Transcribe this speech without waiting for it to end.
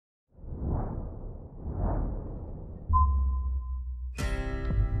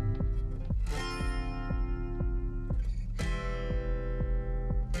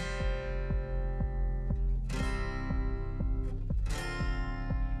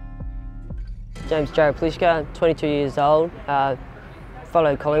name's Jarryd Plischka, 22 years old.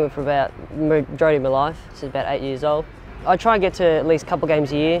 Followed Collingwood for about majority of my life, since about 8 years old. I try and get to at least a couple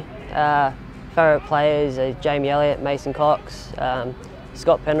games a year. Favourite players are Jamie Elliott, Mason Cox,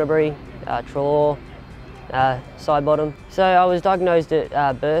 Scott Pendlebury, Trelaw, Sidebottom. So I was diagnosed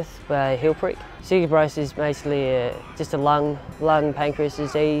at birth with a heel prick. Cystic Fibrosis is basically just a lung pancreas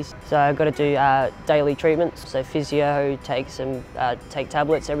disease. So I've got to do daily treatments. So physio, take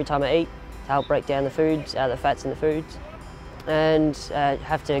tablets every time I eat to help break down the foods, the fats in the foods. And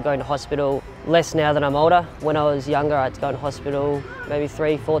have to go into hospital less now that I'm older. When I was younger, I had to go into hospital maybe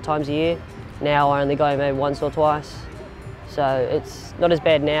 3-4 times a year. Now I only go maybe once or twice. So it's not as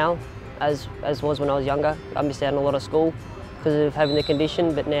bad now as was when I was younger. I missed out on a lot of school because of having the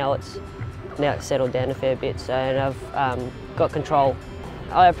condition, but now it's settled down a fair bit. So and I've got control.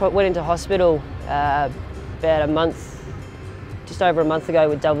 I went into hospital about just over a month ago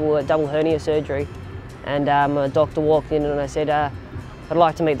with double hernia surgery. And a doctor walked in and I said, I'd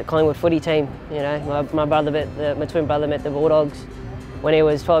like to meet the Collingwood footy team. You know, my twin brother met the Bulldogs when he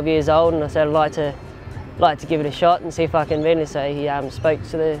was 12 years old, and I said I'd like to give it a shot and see if I can win. So he spoke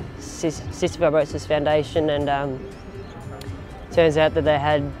to the Cystic Fibrosis Foundation, and turns out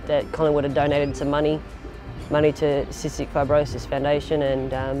that Collingwood had donated some money to Cystic Fibrosis Foundation,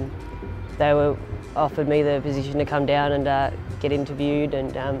 and they offered me the position to come down and get interviewed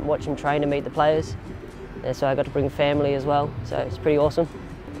and watch them train and meet the players. And so I got to bring family as well, so it's pretty awesome.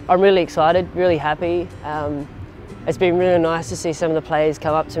 I'm really excited, really happy. It's been really nice to see some of the players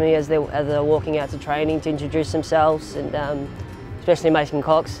come up to me as they're walking out to training to introduce themselves, and especially Mason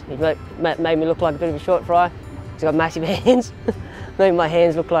Cox. He made me look like a bit of a short fry. He's got massive hands. Made my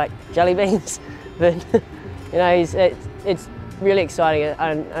hands look like jelly beans. But you know, it's really exciting,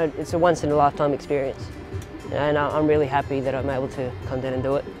 and it's a once-in-a-lifetime experience. And I'm really happy that I'm able to come down and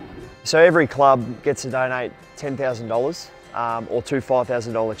do it. So every club gets to donate $10,000 or two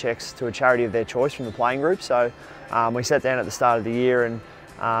 $5,000 cheques to a charity of their choice from the playing group. So we sat down at the start of the year, and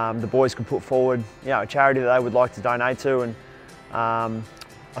the boys could put forward, a charity that they would like to donate to, and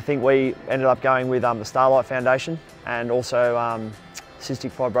I think we ended up going with the Starlight Foundation and also Cystic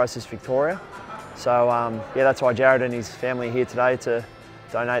Fibrosis Victoria. So yeah, that's why Jarryd and his family are here today to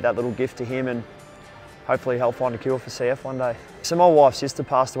donate that little gift to him and hopefully help find a cure for CF one day. So my wife's sister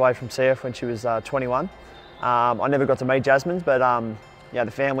passed away from CF when she was 21. I never got to meet Jasmine, but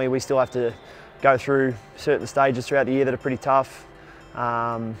the family, we still have to go through certain stages throughout the year that are pretty tough.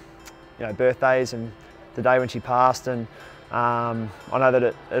 Birthdays and the day when she passed, and I know that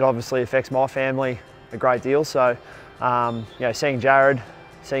it obviously affects my family a great deal. So seeing Jarryd,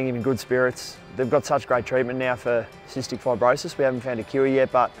 seeing him in good spirits, they've got such great treatment now for cystic fibrosis. We haven't found a cure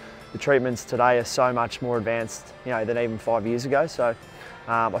yet, but the treatments today are so much more advanced, than even 5 years ago. So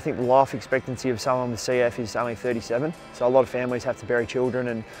I think the life expectancy of someone with CF is only 37. So a lot of families have to bury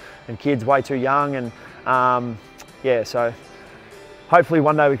children and kids way too young. And so hopefully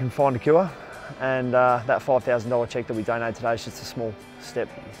one day we can find a cure. And that $5,000 cheque that we donate today is just a small step.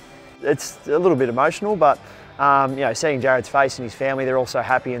 It's a little bit emotional, but seeing Jarryd's face and his family, they're also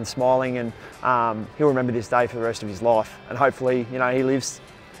happy and smiling, and he'll remember this day for the rest of his life. And hopefully, he lives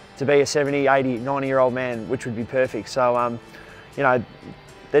to be a 70, 80, 90-year-old man, which would be perfect. So,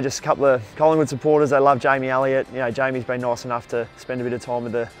 they're just a couple of Collingwood supporters. They love Jamie Elliott. Jamie's been nice enough to spend a bit of time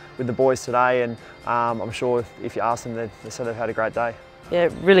with the boys today, and I'm sure if you ask them, they say they've had a great day. Yeah,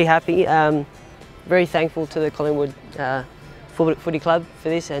 really happy. Very thankful to the Collingwood Footy Club for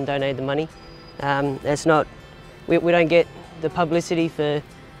this and donated the money. We don't get the publicity for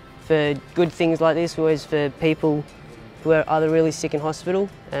good things like this. Always for people who are either really sick in hospital,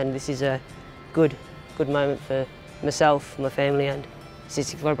 and this is a good moment for myself, my family, and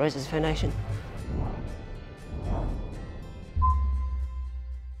Cystic Fibrosis Foundation.